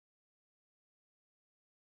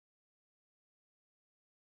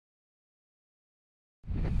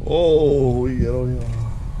Oh, we get on here.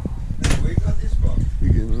 Where you got this from? We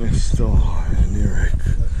get Nestor and Eric.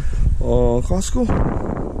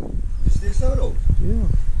 Costco? Is this auto? Yeah.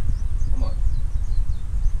 How much?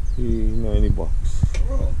 $90.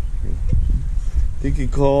 Oh. Think you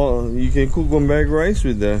can cook one bag rice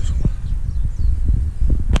with that.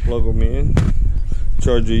 Plug them in.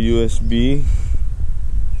 Charge a USB.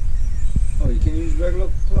 Oh, you can use regular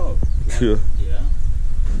plug? Sure. Yeah.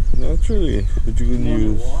 Naturally. But you can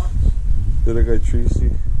use. Then I got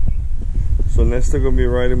Tracy. So Nestor gonna be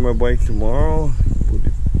riding my bike tomorrow.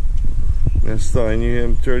 Nestor, I knew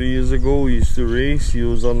him 30 years ago. We used to race. He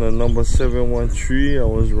was on the number 713. I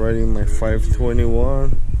was riding my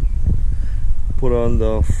 521. Put on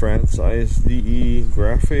the France ISDE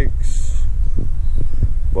graphics.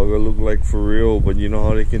 Bugger look like for real, but you know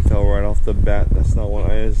how they can tell right off the bat that's not one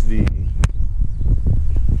ISDE.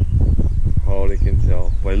 How they can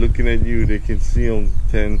tell. By looking at you, they can see them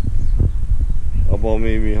 10, about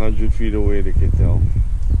maybe 100 feet away, they can tell.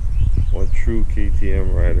 One true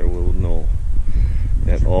KTM rider will know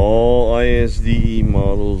that all ISDE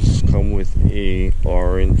models come with a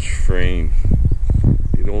orange frame.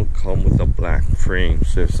 They don't come with a black frame.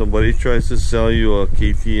 So if somebody tries to sell you a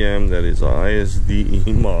KTM that is an ISDE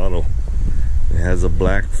model, it has a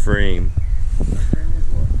black frame,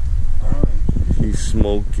 he's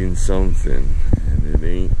smoking something, and it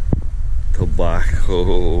ain't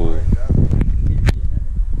tobacco.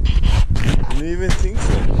 I didn't even think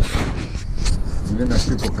so. Even that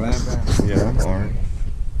triple clamp back? Yeah, alright.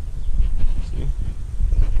 See?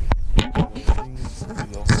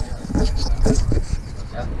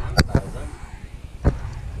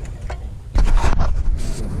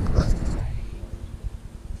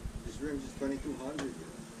 This rim's just 2200.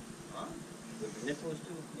 Huh? The nipples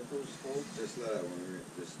too? Nipples spoke? Just that one rim.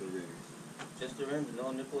 Just the rim. Just the rim?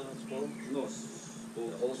 No nipples and spoke? No,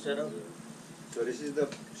 spoke. The whole setup? So this is the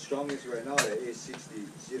strongest right now, the A60.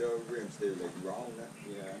 See the rims, they're like round.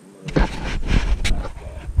 Yeah.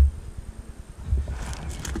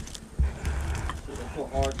 So that's for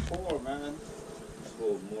hardcore, man. That's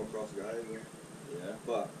for more cross guys, man. Yeah.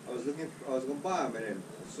 But I was gonna buy them, and then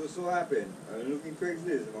so happened. I was looking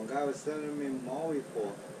Craigslist. One guy was selling them in Maui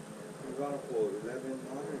for, he got it for 1100.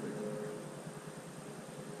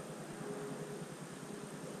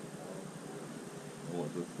 Oh,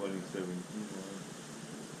 the 2017 one.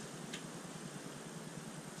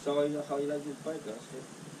 So how you like this bike, guys?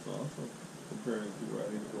 It's awesome. Comparing to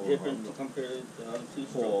riding to Different to compare to the other two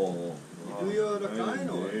strokes. Oh, You do your other kind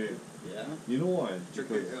or? Yeah. You know why? Check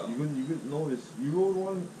Because it out. you could notice. You rode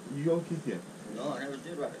one. You don't kick it. No, I never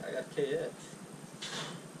did ride it. I got KX.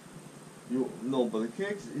 No, but the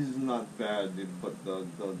kicks is not bad. But the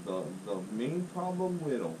main problem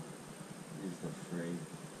with them is the frame.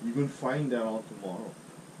 You can find that out tomorrow.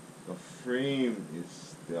 The frame is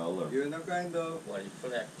stellar. You're in a kind of. What, you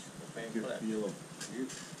flex? The frame You can flex. feel them.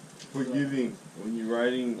 Forgiving when you're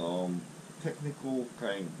riding technical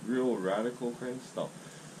kind, real radical kind of stuff.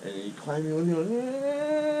 And you climb your hill,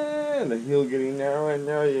 and the hill getting narrower and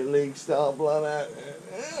narrower, your legs stop, blah, blah.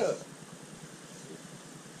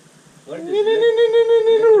 What is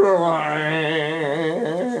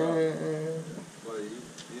Well,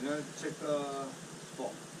 you know, check the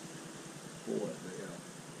spot. For what?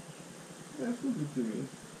 That's good to me.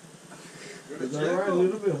 Go to Because I check ride a them.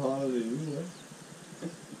 little bit harder than you, right?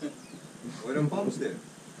 Where the pumps there?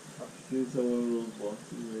 See some of those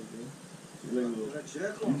boxes right there? You like Go those? to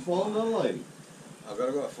check You them. found the light. I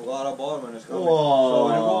gotta go. I forgot about them and it's coming. Oh.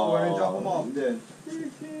 So when you drop them off, then.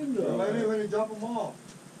 Maybe when you drop them off.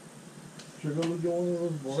 Should I go look at one of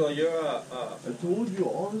those boxes? So you're I told you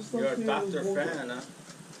all this stuff. you're a here doctor was fan, huh?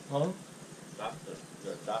 Huh? Doctor.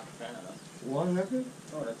 You're a doctor fan, huh? What happened?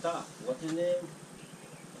 Oh, the doc. What's his name?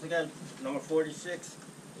 What's the guy? Number 46?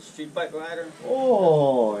 The street bike rider?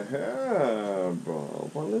 Oh, yeah, bro.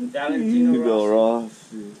 Valentino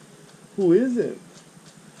Rossi. Who is it?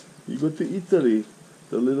 You go to Italy,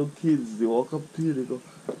 the little kids, they walk up to you, they go,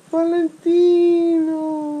 Valentino.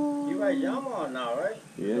 You ride Yamaha now, right?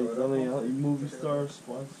 Yeah, he's on a movie star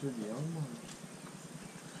sponsored Yamaha.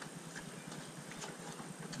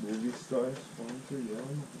 Movie star sponsored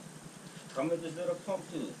Yamaha. Come with this little pump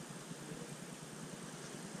too.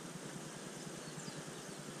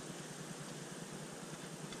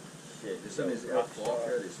 Shit, This one is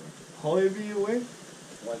F4. This one. How heavy you weigh?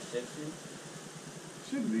 160.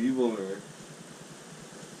 Should leave over there.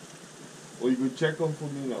 Or you could check them for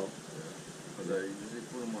me now. Because I usually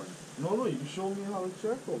put them on. No, you can show me how to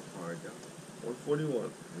check them. Alright, yeah.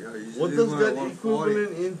 141. Yeah, I usually What do does mine that at 140.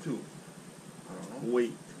 equivalent into? I don't know.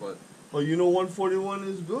 Weight. But Oh, you know 141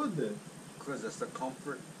 is good then. because that's the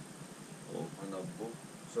comfort Oh. On the book.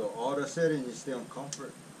 So all the settings you stay on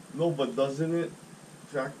comfort. No, but doesn't it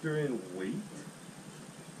factor in weight?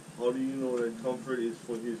 How do you know that comfort is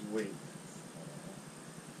for his weight?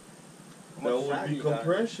 That would be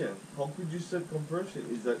compression. How could you set compression?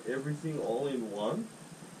 Is that everything all in one?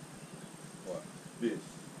 What? This.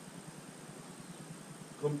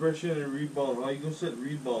 Compression and rebound. How you gonna set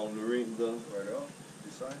rebound? The Right up.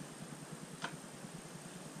 This side.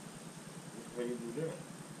 How you do that?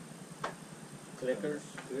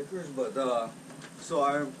 Clickers, but so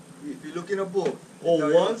if you look in a book. Oh,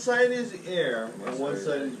 one side is air and one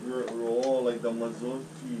side is raw, like the Mazot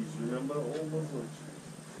cheese. Remember the old Mazot cheese?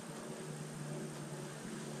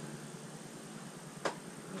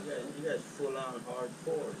 You guys full on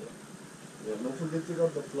hardcore, Yeah, don't forget to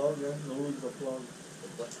get the plug, yeah? No lose the plug. The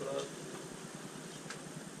butt plug.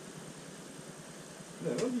 No,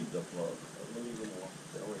 don't need the plug. Don't even walk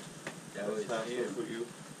that way. That's hassle for you. You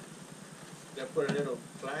gotta put a little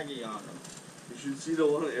flaggy on them. You should see the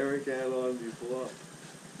one Eric had on before.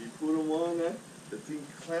 He put them on, the thing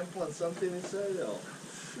clamped on something inside there.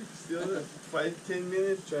 Still there, 5-10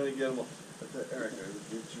 minutes trying to get them off. I thought, Eric, I would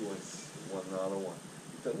get you another one.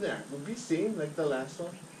 He thought, nah, we'll be same like the last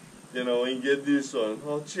one. You know, and get this one.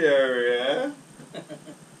 Oh, cherry, eh?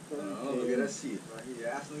 Oh, look at that seat. He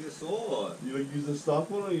asked me to sword. You like use the stock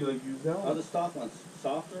one or you like use that Oh, one? the stock one's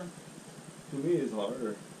softer? To me, it's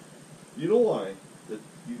harder. You know why? The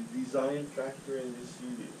design factor in this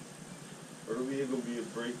seat is. Over here gonna be a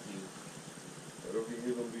braking. Over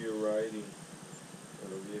here gonna be a riding.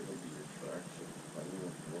 Over here gonna be a traction.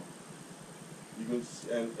 You can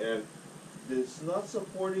see, and it's not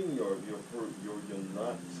supporting your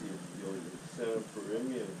nuts, your center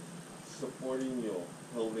perimeter. It's supporting your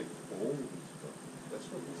pelvic bone and stuff. That's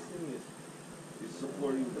what this thing is. It's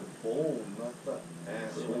supporting the bone, not the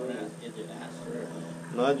asshole. Get your ass hurt.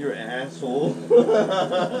 Not your asshole.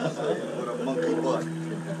 What a monkey butt.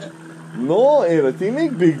 No, I think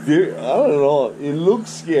make big deal. I don't know. It looks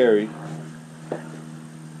scary.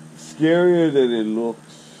 Scarier than it looks.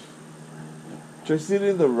 Try sit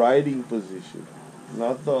in the riding position,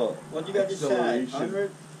 not the What you got to sag? acceleration.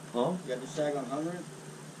 100? Huh? You got to sag on 100?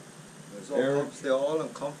 They're all in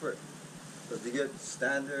comfort. Because they get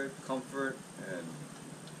standard, comfort, and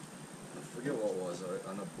I forget what it was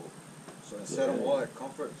on a book. So instead of all that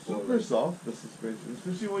comfort, Super soft, the suspension,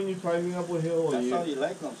 especially when you're climbing up a hill That's and how you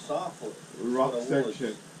like them, soft. rock for the section,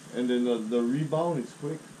 woods. and then the rebound is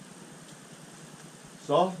quick.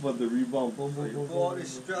 Soft, but the rebound. Boom, so boom, you boom, pull all boom,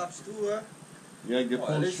 these boom. straps too, huh? Yeah, get Oh,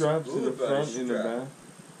 pull this straps in the good, front, this in the strap. back.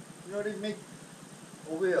 You know they make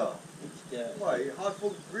over here. Yeah. Why? It hard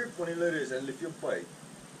for grip when you let it and lift your bike.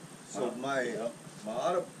 So my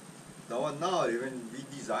other, the one now, even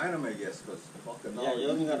redesign them, I guess, because fucking now. Yeah, you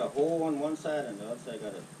only got a hole on one side and the other side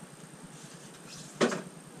got a...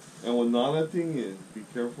 And another thing is, be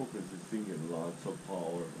careful because this thing gets lots of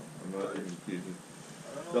power. I'm not even kidding.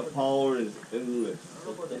 The power is endless.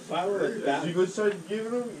 The power is As back. you go start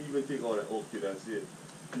giving them, you can take all that. Okay, that's it.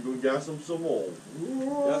 You go gas them some more.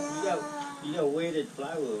 You got weighted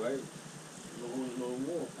plywood, right? No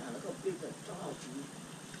more. Man, look how big that top is.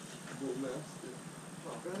 Go master.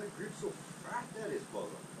 How can the grip so fat that is,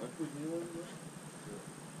 brother? I put new ones there.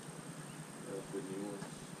 Yeah, I put new ones.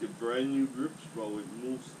 Get brand new grips, bro, with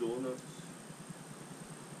moose donuts.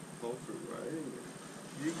 Comfort riding.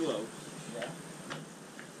 New gloves. Yeah.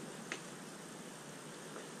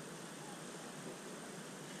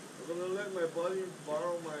 I'm gonna let my buddy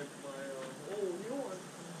borrow my new one.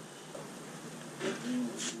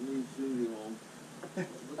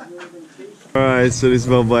 Alright, so this is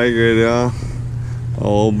my bike right now.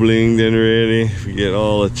 All blinged and ready. We get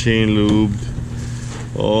all the chain lubed.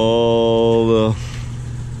 All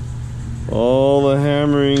the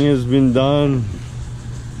hammering has been done.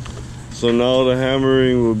 So now the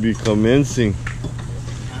hammering will be commencing.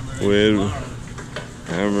 We'll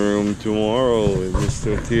hammer them tomorrow with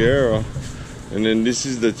Mr. Tierra. And then this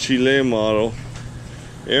is the Chile model.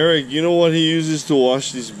 Eric, you know what he uses to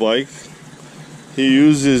wash this bike? He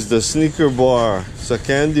uses the sneaker bar. It's a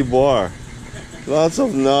candy bar. Lots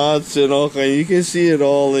of nuts and all kind. You can see it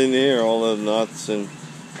all in here. All the nuts and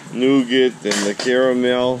nougat and the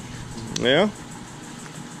caramel. Yeah?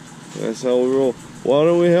 That's how we roll. Why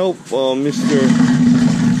don't we help Mr.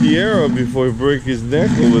 Tierra before he breaks his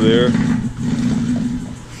neck over there?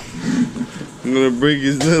 I'm gonna break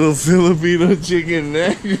his little Filipino chicken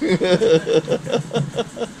neck.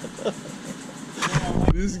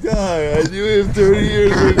 This guy, I knew him 30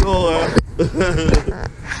 years ago.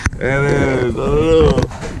 And then, I don't know.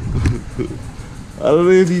 I don't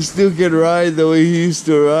know if he still can ride the way he used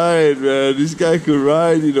to ride, man. This guy could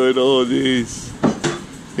ride, you know, in the old days.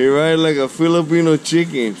 He ride like a Filipino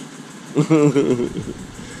chicken.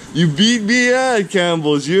 You beat me at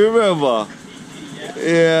Campbell's, you remember?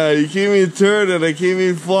 Yeah, you came in third and I came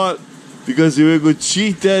in fourth because you were going to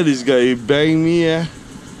cheat at this guy. He banged me, yeah?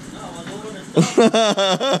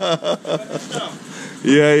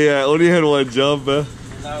 Yeah, only had one jump, man.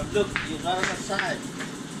 Look, you're not on the side.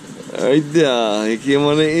 Right there, he came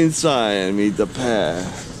on the inside and made the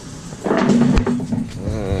pass.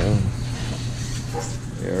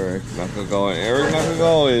 Eric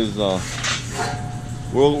Nakagawa is a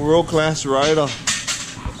world-class rider.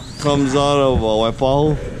 Comes out of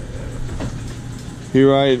Waipahu. He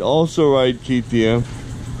also ride KTM. In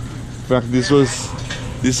fact, this was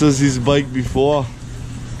his bike before,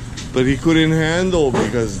 but he couldn't handle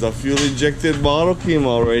because the fuel-injected bottle came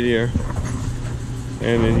out right here.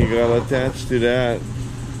 And then he got attached to that.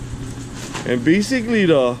 And basically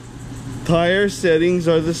the tire settings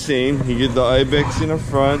are the same. You get the Ibex in the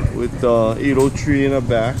front with the 803 in the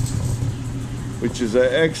back, which is an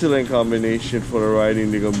excellent combination for the riding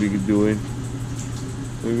they're going to be doing.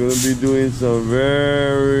 We're going to be doing some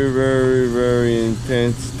very, very, very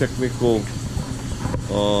intense technical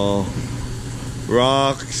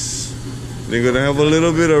rocks. They're going to have a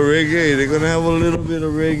little bit of reggae.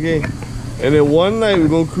 And then one night we're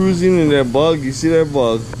going cruising in that bug. You see that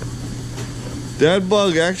bug? That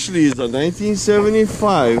bug actually is a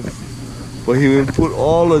 1975, but he will put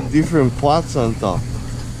all the different pots on top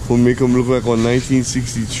to make them look like a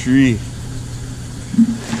 1963.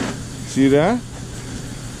 See that?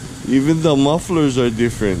 Even the mufflers are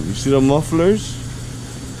different. You see the mufflers?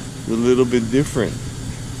 They're a little bit different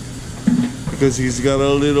because he's got a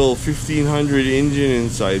little 1500 engine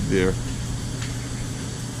inside there.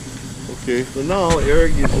 Okay, so now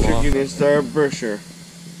Eric is checking his tire pressure.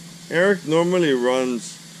 Eric normally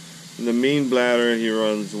runs, in the main bladder he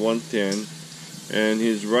runs 110, and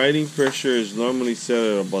his riding pressure is normally set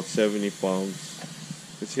at about 70 pounds.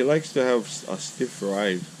 Because he likes to have a stiff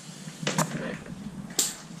ride.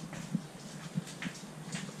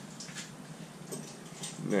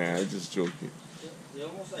 Nah, I'm just joking. They're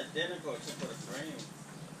almost identical except for the frame.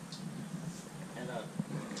 And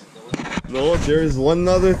no, there is one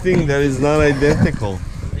other thing that is not identical.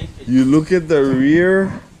 You look at the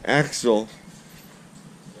rear axle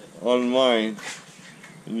on mine,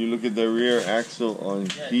 and you look at the rear axle on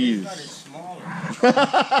his.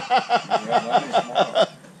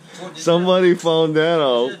 Somebody found that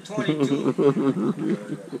out.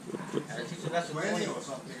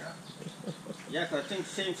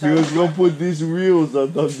 He was gonna put these wheels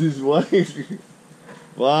on top this bike,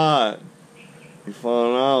 but he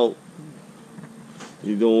found out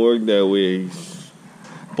it don't work that way.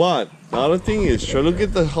 But the other thing is, try to look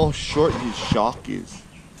at how short his shock is.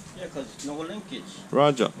 Yeah, because no linkage.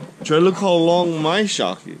 Raja, try to look how long my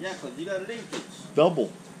shock is. Yeah, because you got linkage.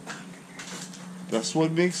 Double. That's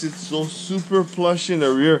what makes it so super plush in the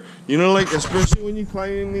rear. You know, like especially when you're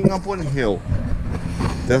climbing up on a hill.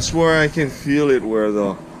 That's where I can feel it, where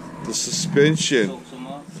the suspension,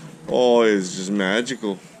 oh, it's just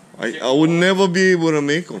magical. I would never be able to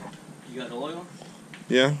make them. You got oil?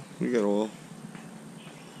 Yeah, we got oil.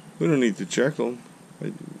 We don't need to check them.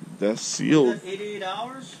 That's sealed. 88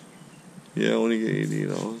 hours? Yeah, I only get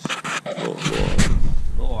 88 hours.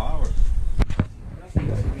 Low hours.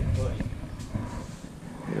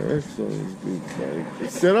 Eric's on his big bike.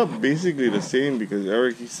 It's set up basically the same because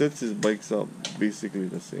Eric, he sets his bikes up basically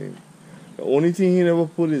the same. The only thing he never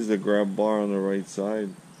put is the grab bar on the right side,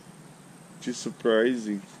 which is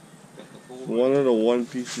surprising. One of the one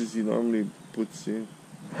pieces he normally puts in.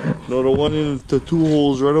 No, the one in the two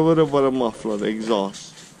holes right over there by the muffler, the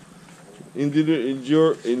exhaust.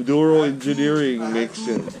 Enduro engineering makes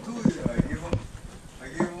sense. I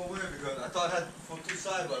gave him away because I thought I had for two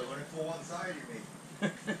sides, but when for one side he made.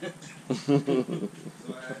 So I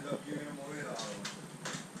ended up giving him away the other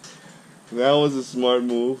one. That was a smart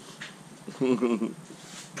move.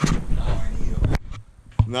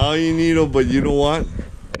 Now you need them, but you know what?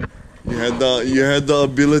 You had the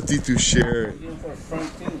ability to share it.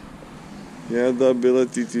 You had the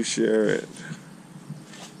ability to share it.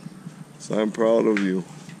 So I'm proud of you.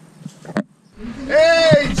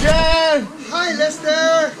 Hey, John! Hi,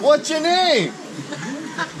 Lester! What's your name?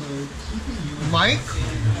 Mike?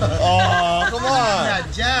 Oh, come on! Yeah,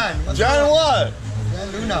 Jan. John what?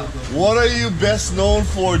 Jan Luna. What are you best known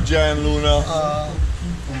for, Jan Luna?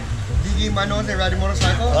 Digi Manon and riding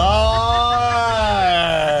motorcycle. Alright,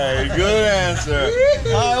 good answer.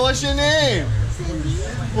 Hi, what's your name?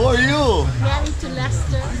 Who are you? Married to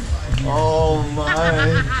Nestor. Oh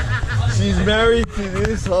my. She's married to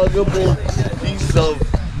this huggable piece of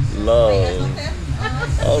love.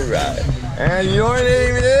 Alright. And your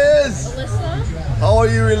name is? Alyssa. How are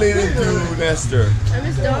you related to Nestor? I'm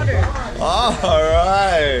his daughter.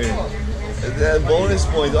 Alright. That bonus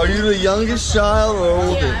points. Are you the youngest child or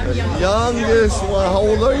older? Yeah, I'm youngest one. How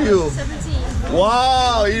old are you? 17.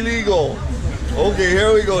 Wow, illegal. Okay,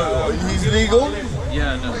 here we go. He's legal?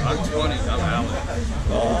 Yeah, no, I'm 20. I'm Alex.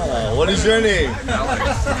 Ah, what is your name? Alex.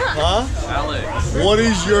 Huh? Alex. What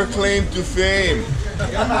is your claim to fame?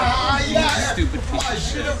 Stupid piece of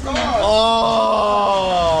shit.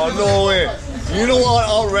 Oh, no way. You know what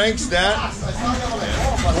outranks that?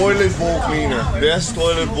 Toilet bowl cleaner. Best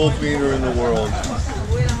toilet bowl cleaner in the world.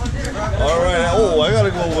 Alright, oh, I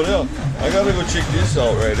gotta go over there. I gotta go check this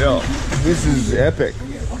out right now. This is epic.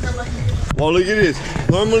 Well, look at this.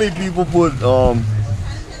 Normally people put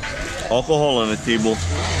alcohol on the table,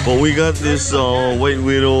 but we got this White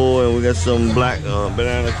Widow and we got some black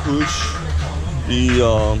banana kush. Be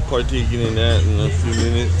partaking in that in a few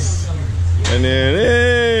minutes. And then,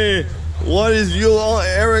 hey, what is your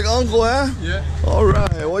Eric uncle, eh? Yeah. All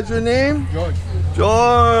right, what's your name? George.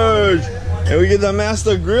 George. And we get the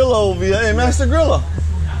Master Griller over here. Hey, Master Griller.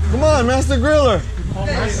 Come on, Master Griller.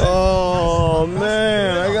 Oh,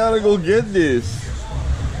 man, I gotta go get this.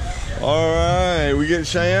 All right, we get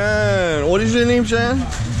Cheyenne. What is your name, Cheyenne?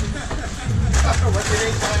 What's your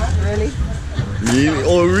name, Cheyenne? Really? Really?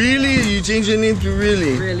 Oh, really? You changed your name to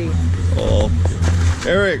Really? Really. Oh.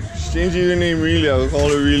 Eric, changing your name Really. I'll call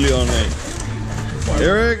it Really all night.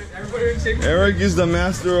 Eric is the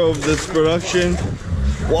master of this production.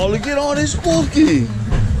 Wow, look at all this pokey.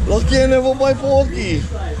 Lucky I never buy pokey.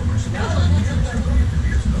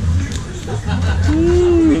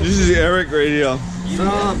 This is Eric right here.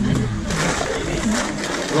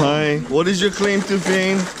 Hi. What is your claim to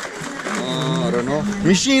fame? I don't know.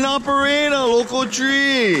 Machine operator, local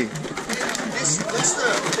tree. This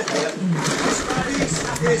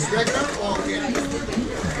is regular or organic?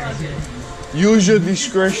 Use your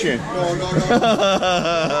discretion. No.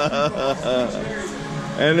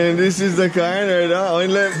 And then this is the kind right now. I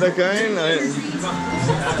left the kind. I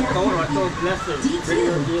told Nestor,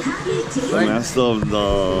 Master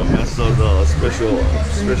of the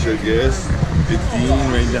special guest. The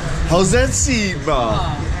dean right there. How's that seat, bro?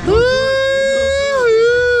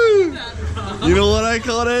 You know what I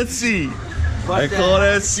call that seat? I call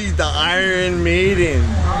that seat the Iron Maiden.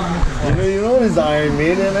 You know this Iron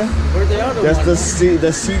Maiden, eh? where's the other That's one?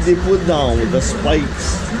 the seat they put down with the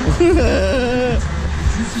spikes.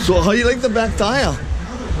 So how you like the back tire?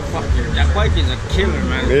 Fuck it. That bike is a killer,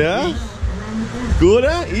 man. Yeah? Good,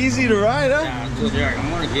 eh? Easy to ride, eh? Yeah, I told Eric, I'm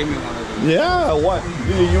gonna give me one of them. Yeah, what?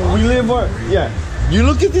 We live our, yeah. You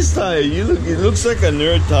look at this tire, it looks like a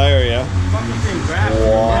nerd tire, yeah? Fucking thing grab.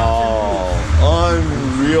 Wow.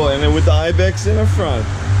 Unreal. And then with the Ibex in the front.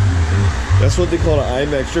 That's what they call an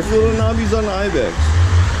Ibex. Your little knobbies on the Ibex.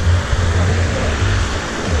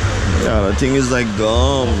 Yeah, the thing is like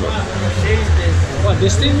gum. What,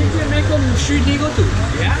 this thing you can make them street legal too?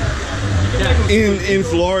 Yeah? In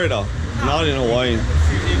Florida, not in Hawaii.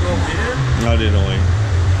 Not in Hawaii.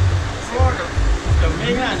 Florida, the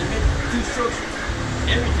main line, the mid two strokes,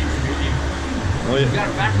 everything's street legal. Oh You yeah. got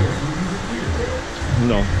it backwards.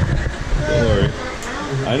 No. Don't worry.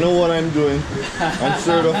 I know what I'm doing. I'm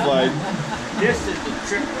certified. This is the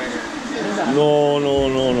trick right here.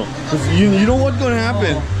 No. 'Cause you know what's gonna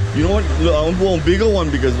happen? You know what? Look, I'm going bigger one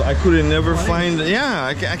because I couldn't never find. Yeah,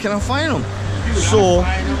 I cannot find them. So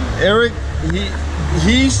Eric,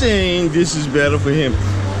 he's saying this is better for him.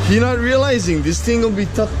 He not realizing this thing will be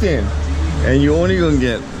tucked in, and you only gonna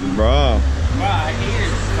get, bruh. Wow, I hate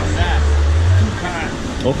it from that.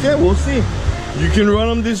 Okay, we'll see. You can run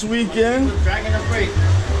them this weekend. Dragging a brake.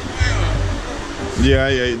 Yeah,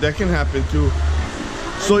 that can happen too.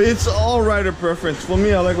 So it's all rider preference. For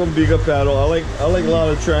me, I like a bigger paddle. I like a lot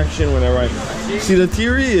of traction when I ride. See, the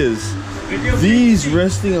theory is these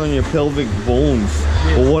resting on your pelvic bones.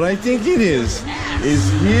 But what I think it is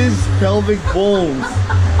his pelvic bones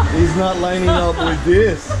is not lining up with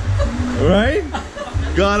this. Right?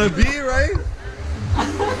 Gotta be, right?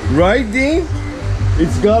 Right, Dean?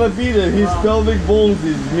 It's gotta be that his pelvic bones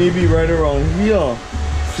is maybe right around here.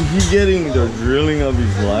 So he's getting the drilling of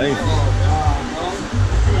his life.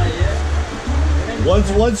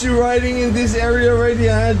 Once you're riding in this area right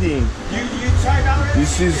here, Dean. You tried out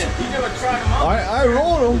This is. You never tried them out? I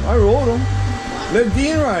rode them. Let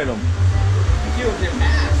Dean ride them. You with your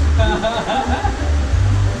ass.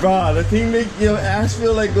 Bruh, the thing make your ass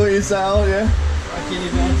feel like go inside out, yeah? I can't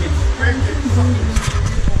even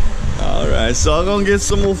Alright, so I'm gonna get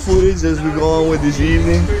some more footage as we go on with this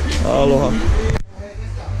evening. Aloha.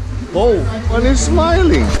 Oh, and they're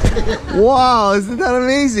smiling. Wow, isn't that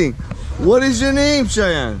amazing? What is your name,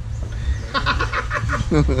 Cheyenne?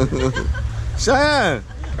 Cheyenne,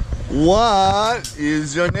 what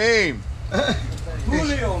is your name?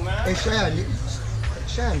 Julio, man. Hey, Cheyenne.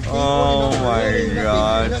 Cheyenne. Oh my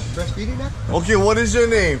God. Breastfeeding that? Okay, what is your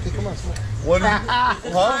name? Okay, come on, smoke. What is,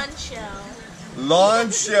 huh? Shell. Lawn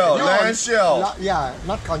shell, land shell. Yeah,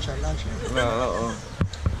 not conch shell, land shell. No.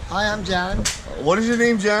 Hi, I'm Jan. What is your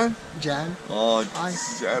name, Jan? Jan. Oh, Hi.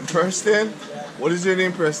 Preston. What is your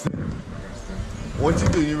name, Preston? What you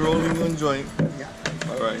do? You rolling one joint? Yeah.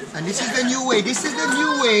 All right. And this is the new way. This is the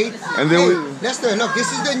new way. And then hey, we. Nestor, look, this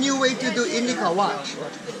is the new way to do indica. Watch.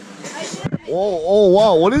 Oh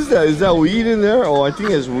wow! What is that? Is that weed in there? Oh, I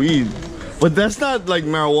think it's weed. But that's not like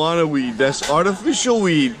marijuana weed. That's artificial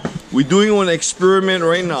weed. We're doing an experiment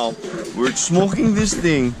right now. We're smoking this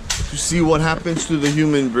thing to see what happens to the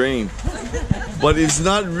human brain. But it's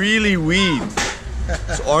not really weed.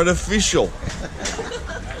 It's artificial.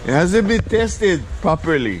 It hasn't been tested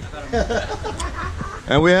properly.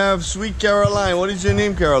 And we have Sweet Caroline. What is your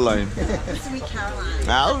name, Caroline? Sweet Caroline.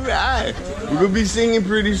 All right. We're going to be singing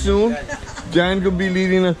pretty soon. Jan could be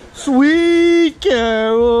leading a Sweet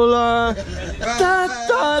Caroline. Da,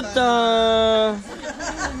 da, da.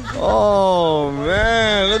 Oh,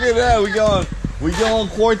 man. Look at that. We go on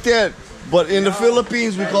quartet. But in the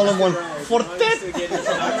Philippines, we call them one fortet.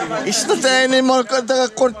 It's not anymore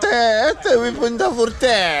quartet. We put the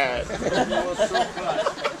fortet.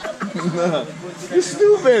 You're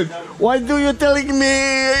stupid. Why do you telling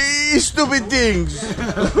me stupid things?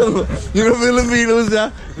 You know Filipinos,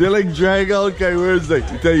 they like drag out kind of words like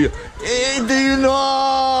to tell you, hey, do you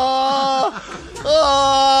know?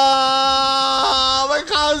 Oh, my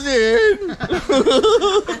cousin.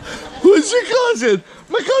 Who's your cousin?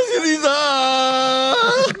 My cousin is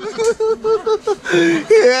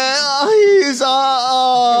yeah, he's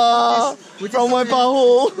from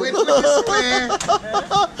Waipahu.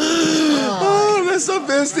 Oh, that's the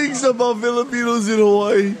best things about Filipinos in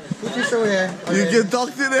Hawaii. Put this over here. You can talk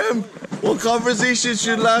to them. Well, conversation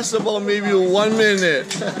should last about maybe 1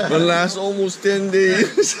 minute, but last almost 10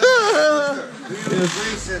 days.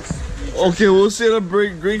 Okay, we'll set up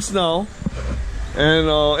drinks now. And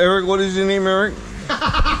Eric, what is your name, Eric?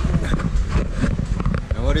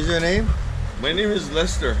 And what is your name? My name is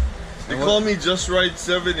Nestor. They call me Just Right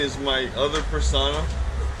 7 is my other persona.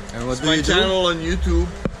 And what It's do my you do? channel on YouTube.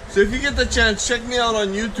 So if you get the chance, check me out on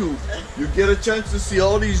YouTube. You get a chance to see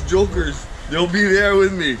all these jokers. They'll be there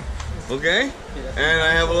with me. Okay? And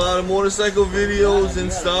I have a lot of motorcycle videos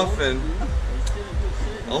and stuff, and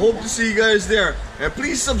I hope to see you guys there. And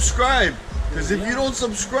please subscribe. Because if you don't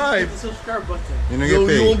subscribe, You don't get you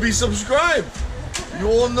paid. won't be subscribed. You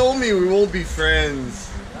won't know me. We won't be friends.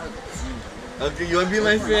 Okay, you want to be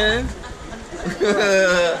my friend?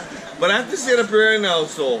 But I have to say the prayer now,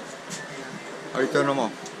 so. Ay, ito na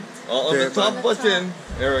mo. On the Okay, top button,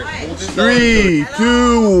 Eric. Hold it down. 3,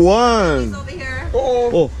 2, 1. Over here.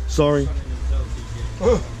 Oh, sorry.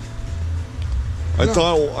 I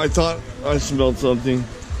thought I smelled something.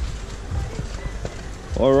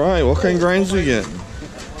 All right, what kind of grinds we get?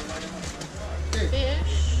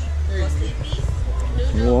 Fish.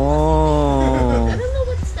 Wow. I don't know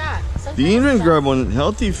what's that. Something Dean like even that. grab one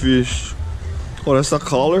healthy fish. Oh, that's the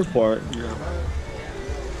collar part.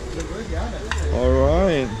 All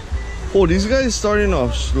right. Oh, these guys starting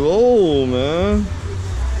off slow, man.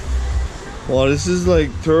 Wow, this is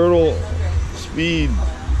like turtle speed.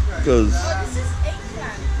 Cause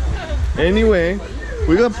anyway,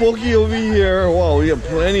 we got Pokey over here. Wow, we got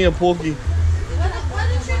plenty of Pokey. What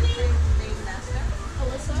is your name?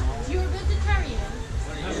 Alyssa? You're a vegetarian.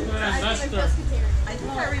 I'm pescatarian. I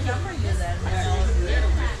think I remember you then.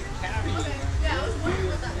 Yeah, I was wondering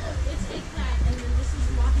what that was. It's eggplant, and then this is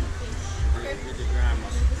mahi fish. This is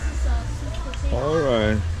sweet potato. All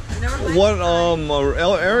right.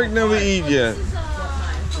 What Eric never eat yet.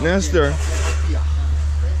 This is Nestor,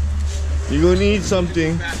 you gonna eat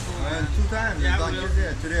something? 2 times.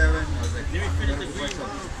 Today I went. I was like,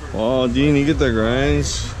 Oh, Dean, you get the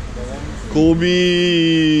grinds. Kobe.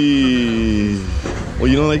 Oh,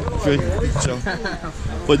 you don't like fish?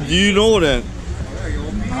 But do you know that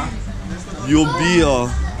you'll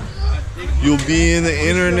be in the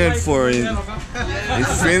internet for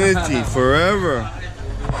infinity, forever,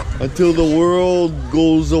 until the world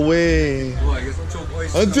goes away. oh, I guess choke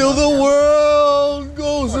oyster. Until the world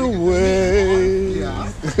goes away.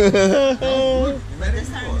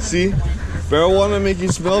 See? Marijuana make you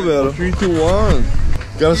smell better. 3, 2, 1.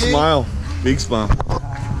 Gotta smile. Big smile.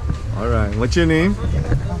 All right. What's your name?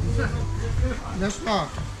 Nestor.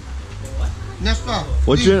 Nestor.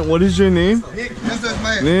 What is your name? Nick. Nestor is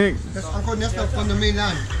my Nick. That's Uncle Nestor from the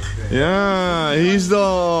mainland. Yeah, he's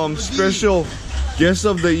the special guest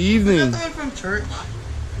of the evening. That's from church.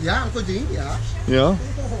 Yeah, Uncle Dean, yeah. Yeah.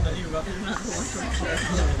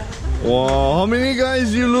 Wow, how many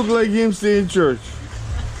guys you look like him stay in church?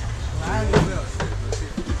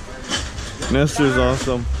 Nestor's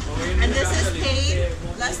awesome. And this is Cade,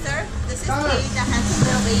 Lester. This is Cade, the handsome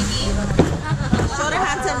little baby. Show the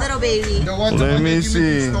handsome little baby. The one Let that me you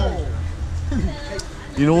see. stole.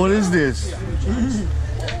 You know what is this? Crazy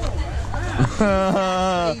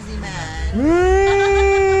man.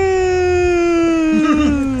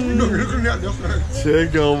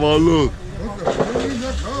 Check out my look.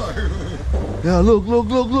 Yeah, look.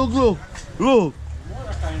 Look.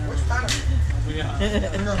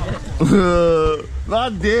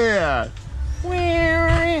 Not there.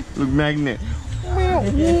 Look, magnet.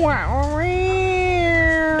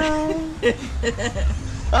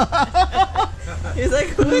 He's like,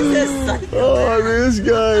 who is this psycho? Oh, this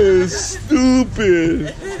guy is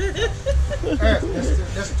stupid.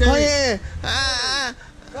 Oh yeah.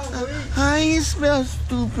 How you smell,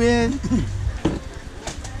 stupid?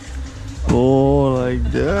 Oh, like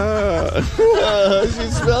that. She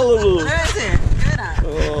smell a little. Right there. Good eye.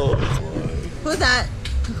 Oh. Who's that?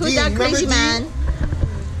 Who's that crazy man?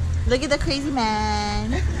 Look at the crazy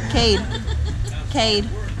man. Cade. Hey,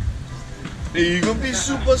 you're gonna be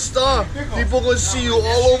superstar. People gonna see you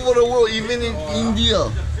all over the world, even in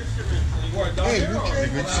India. Hey, they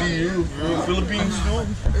can see you. You're in Philippines too.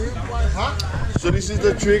 So this is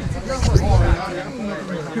the trick.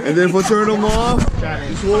 And then if I turn them off,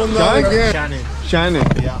 just hold them down again. Shannon.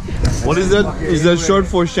 Yeah. What is that? Is that short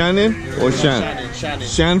for Shannon or Shan? Shannon.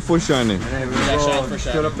 Shan for Shannon. Shan for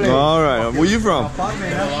Shannon. All right. Where you from?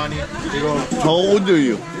 How old are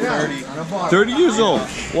you? 30. 30 years old.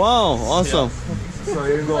 Wow. Awesome. So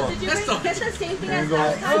here you go. Did you get the same thing as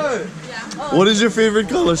last time? Yeah. What is your favorite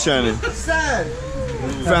color, Shannon?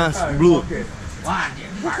 Fast. Blue. Okay.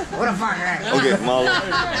 Okay, Malo.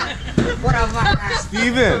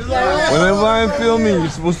 Steven, whenever I'm filming, you're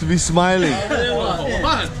supposed to be smiling.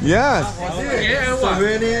 Yes.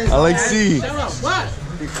 I like C.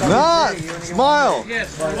 Not. Smile.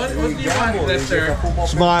 Yes. What do you want, Nestor?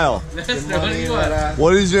 Smile. Nestor, what do you want?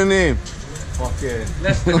 What is your name? Okay.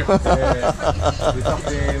 Nestor. We talked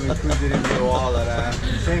to him, we put it in the wall.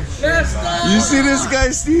 Same shit. Nestor! You see this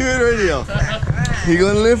guy, Steven, radio? He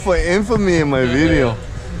gonna live for infamy in my video.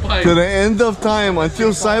 Why? To the end of time, until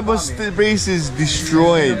cyberspace is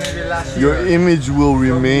destroyed, your image will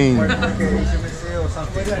remain.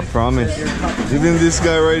 I promise. Even this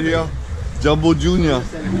guy right here, Jumbo Jr.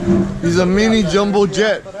 He's a mini jumbo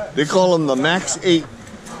jet. They call him the Max 8.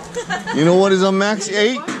 You know what is a Max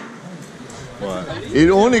 8? What? It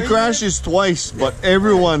only crashes twice, but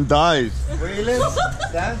everyone dies. Where you live?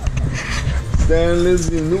 Stan? Stan lives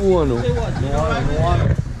in Nuano.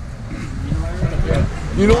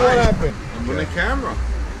 You know what happened? I'm on the camera.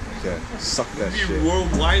 Okay, suck that Be shit.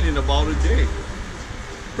 worldwide in about a day.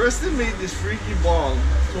 Preston made this freaky ball.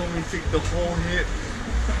 Told me to take the whole hit.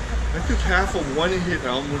 I took half of one hit. I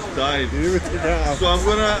almost died. So I'm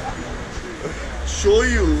gonna show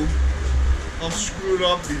you how screwed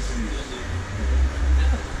up this is.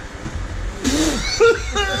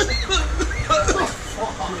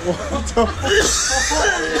 What the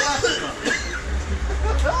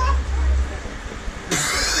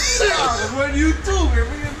We're on YouTube, we're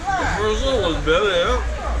being live. first one was better, yeah?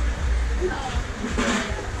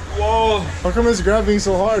 Whoa. How come it's grabbing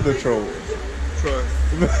so hard, the troll? Try.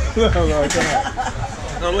 No, I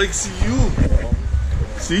can't. I like see you.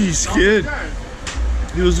 See, he's scared.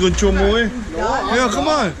 He was gonna throw him away. Yeah, come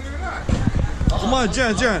on. Come on,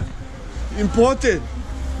 Jan. Important.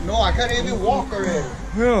 No, I can't even walk already.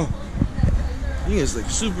 Yeah. He is like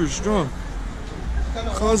super strong.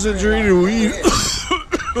 Concentrated weed.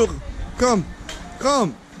 Come.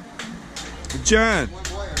 Jan,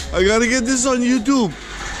 I gotta get this on YouTube.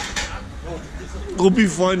 It'll be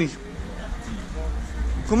funny.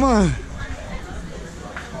 Come on.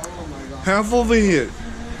 Half over here.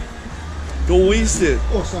 Go waste it.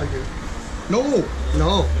 Oh, sorry. No.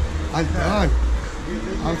 I'm done.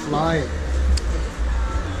 I'm flying.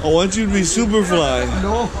 I want you to be super fly.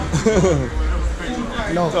 No.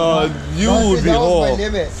 No. You That's would be that was my all.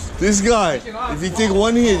 limit. This guy, if he take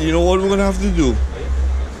one hit, you know what we're gonna have to do?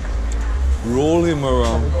 Roll him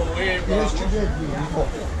around. Yes, you did. Before.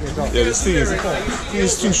 Yes, sir. Yeah, this thing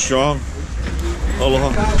is too strong.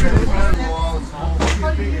 Aloha.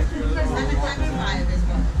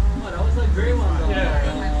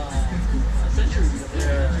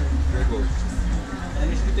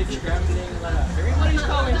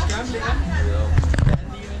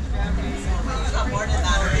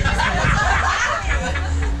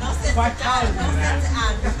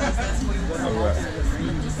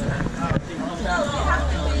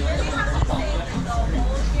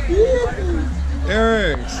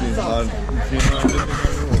 Eric,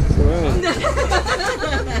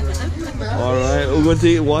 all right, we're going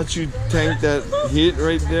to watch you tank that hit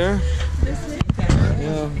right there.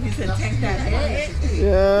 Yeah. He said, "Tank that hit."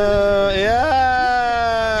 Yeah,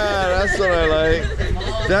 that's what I like.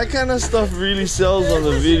 That kind of stuff really sells on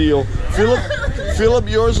the video. Fill up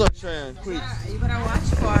yours on Cheyenne, quick. You better watch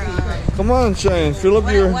for. Come on, Cheyenne, fill up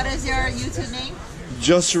your. What is your YouTube name?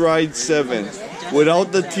 Just Ride 7,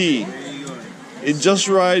 without the T. It just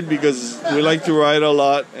ride because we like to ride a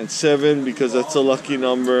lot, and 7 because that's a lucky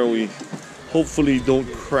number. We hopefully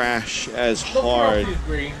don't crash as hard.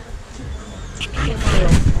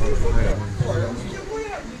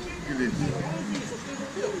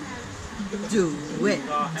 Do it,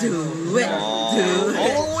 do it, do it.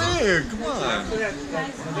 Oh, weird, come on.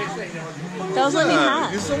 That was only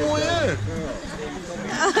hot. Get some weird.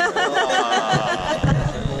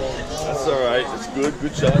 That's alright, it's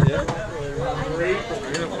good shot, yeah.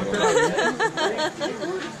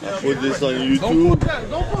 I put this on YouTube.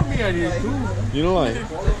 Don't put me on YouTube. You know why?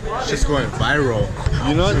 It's just going viral.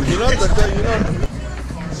 You know.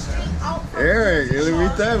 Eric, every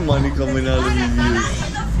time money coming out of the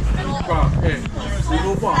views.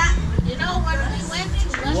 You know, when we went to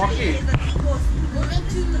Walk in.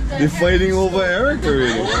 They're fighting over Eric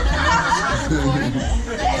already.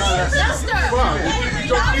 Nestor,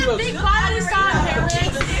 big body song, Eric.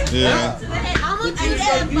 Yeah. How much is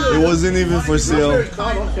that? It wasn't even for sale. It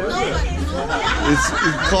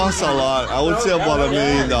costs a lot. I would say about $1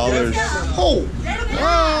 million. Oh,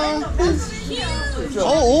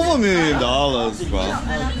 over $1 million, bro.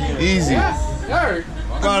 Easy.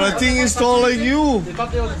 Bro, the thing is tall like you.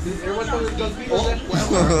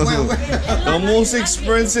 The most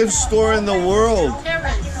expensive store in the world.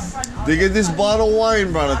 They get this bottle of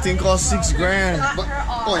wine, bro. The thing costs $6 grand.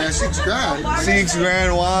 Oh yeah, $6 grand. $6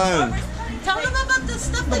 grand wine. Tell them about the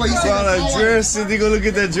stuff that Bro, that dress. Cindy, go look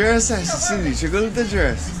at that dress. Cindy, she go look at the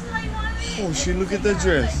dress. Oh, she look at the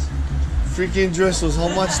dress. Freaking dress was how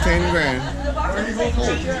much? 10 grand.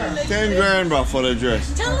 Oh, 10 grand, bro, for the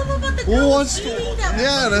dress. Tell them about the Who wants?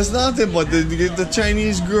 Yeah, that's nothing. But the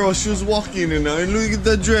Chinese girl, she was walking in and look at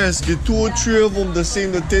the dress. Get 2 or 3 of them the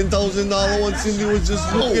same. The $10,000 one Cindy was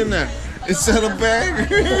just looking at. Instead of bag.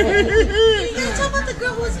 You gotta tell about the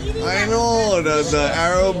girl who was eating I know the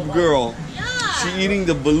Arab girl. Yeah. She eating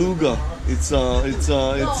the beluga. It's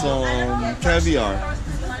caviar.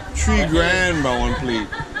 3 grand, bro, one plate.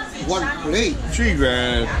 1 plate. 3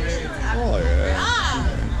 grand. Oh yeah.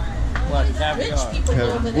 What, caviar?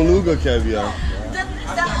 Beluga caviar.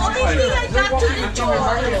 The only thing I got to enjoy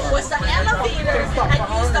was the elevator and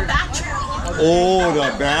use the bathroom. Oh,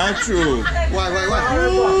 the bathroom. Why?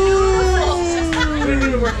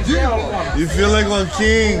 You feel like one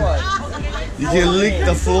king. You can lick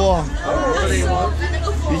the floor.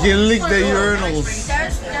 You can lick the urinals.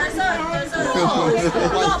 There's no,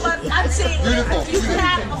 but I'm saying if you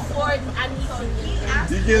can't afford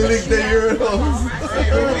You can lick the urinals.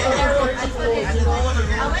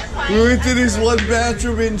 We went to this one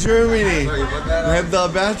bathroom in Germany. And the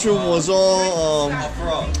bathroom was all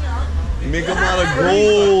make them out of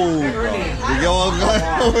gold. They go all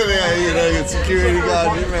over there, you know, security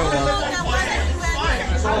guard, remember?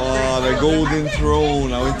 Oh, the golden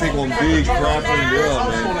throne. I would take one big crap in there,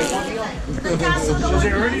 man.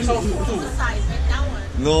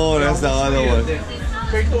 No, that's the other one.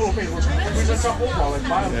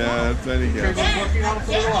 Yeah, plenty of gas.